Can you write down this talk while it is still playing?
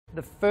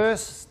The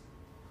first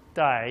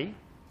day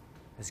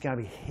is going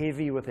to be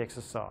heavy with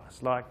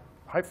exercise. Like,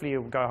 hopefully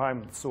you'll go home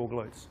with sore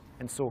glutes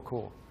and sore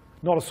core,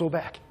 not a sore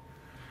back.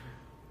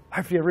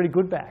 Hopefully a really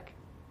good back.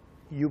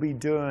 You'll be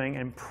doing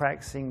and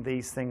practicing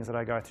these things that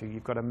I go through.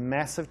 You've got a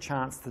massive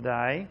chance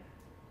today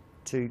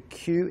to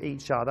cue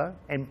each other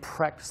and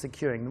practice the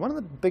cueing. One of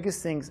the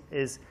biggest things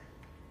is,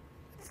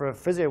 for a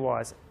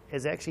physio-wise,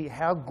 is actually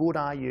how good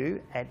are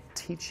you at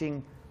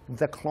teaching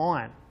the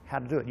client how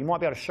to do it. You might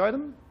be able to show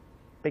them,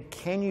 but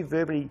can you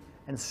verbally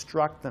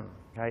instruct them?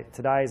 Okay?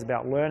 Today is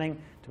about learning,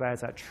 today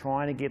is about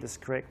trying to get this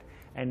correct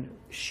and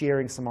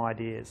sharing some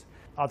ideas.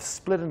 I've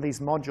split into these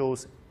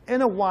modules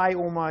in a way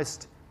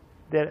almost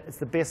that it's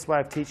the best way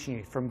of teaching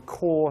you, from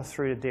core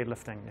through to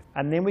deadlifting.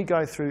 And then we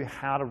go through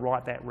how to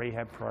write that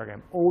rehab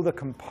program, all the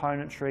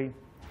componentry,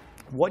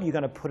 what you're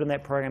going to put in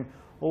that program,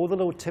 all the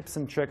little tips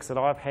and tricks that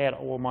I've had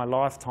all my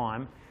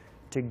lifetime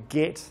to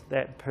get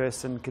that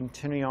person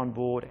continuing on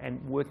board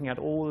and working out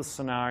all the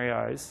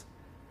scenarios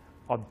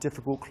of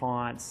difficult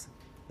clients,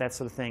 that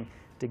sort of thing,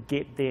 to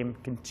get them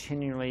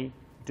continually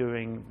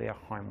doing their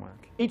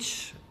homework.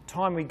 Each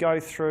time we go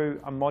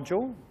through a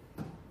module,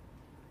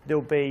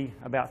 there'll be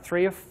about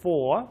 3 or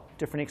 4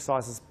 different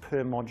exercises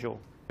per module.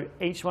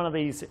 Each one of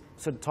these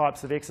sort of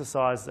types of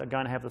exercises are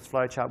going to have this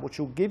flow chart, which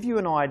will give you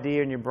an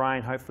idea in your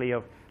brain, hopefully,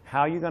 of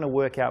how you're going to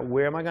work out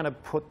where am I going to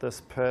put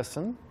this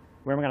person,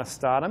 where am I going to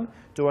start them,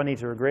 do I need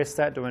to regress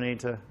that, do I need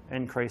to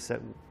increase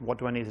it, what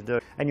do I need to do?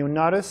 And you'll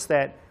notice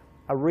that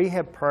a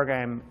rehab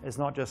program is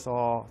not just 3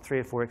 or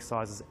 4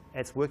 exercises,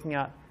 it's working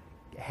out,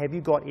 have you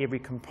got every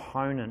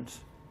component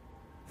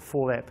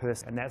for that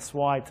person? And that's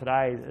why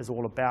today is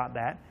all about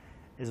that,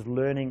 is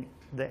learning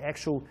the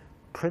actual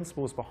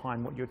principles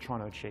behind what you're trying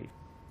to achieve.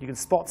 You can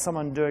spot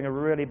someone doing a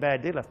really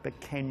bad deadlift, but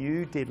can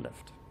you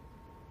deadlift?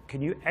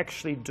 Can you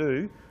actually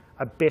do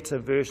a better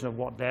version of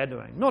what they're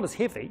doing? Not as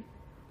heavy.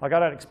 Like, I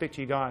don't expect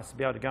you guys to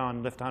be able to go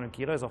and lift 100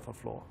 kilos off the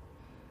floor.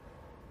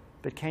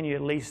 But can you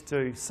at least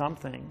do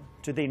something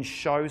to then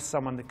show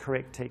someone the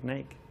correct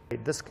technique?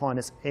 This client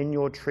is in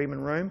your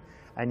treatment room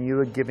and you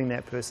are giving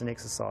that person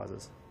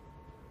exercises.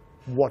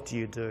 What do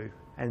you do?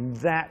 And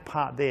that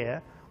part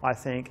there, I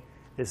think,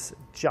 is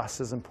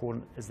just as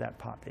important as that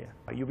part there.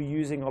 You'll be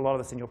using a lot of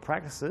this in your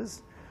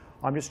practices.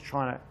 I'm just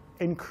trying to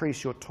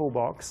increase your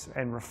toolbox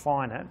and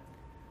refine it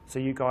so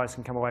you guys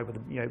can come away with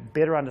a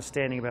better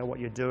understanding about what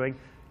you're doing.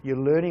 You're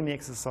learning the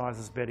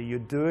exercises better, you're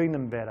doing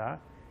them better,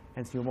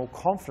 and so you're more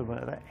confident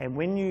with it. And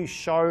when you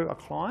show a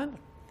client,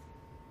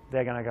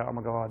 they're going to go, oh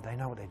my God, they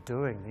know what they're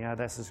doing.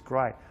 This is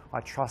great.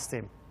 I trust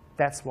them.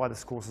 That's why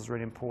this course is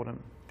really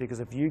important, because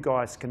if you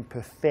guys can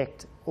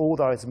perfect all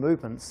those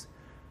movements,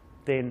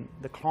 then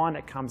the client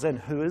that comes in,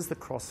 who is the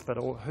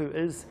CrossFitter or who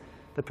is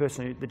the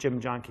person, the gym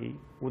junkie,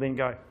 will then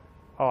go,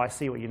 oh, I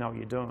see what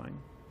you're doing.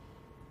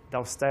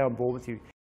 They'll stay on board with you.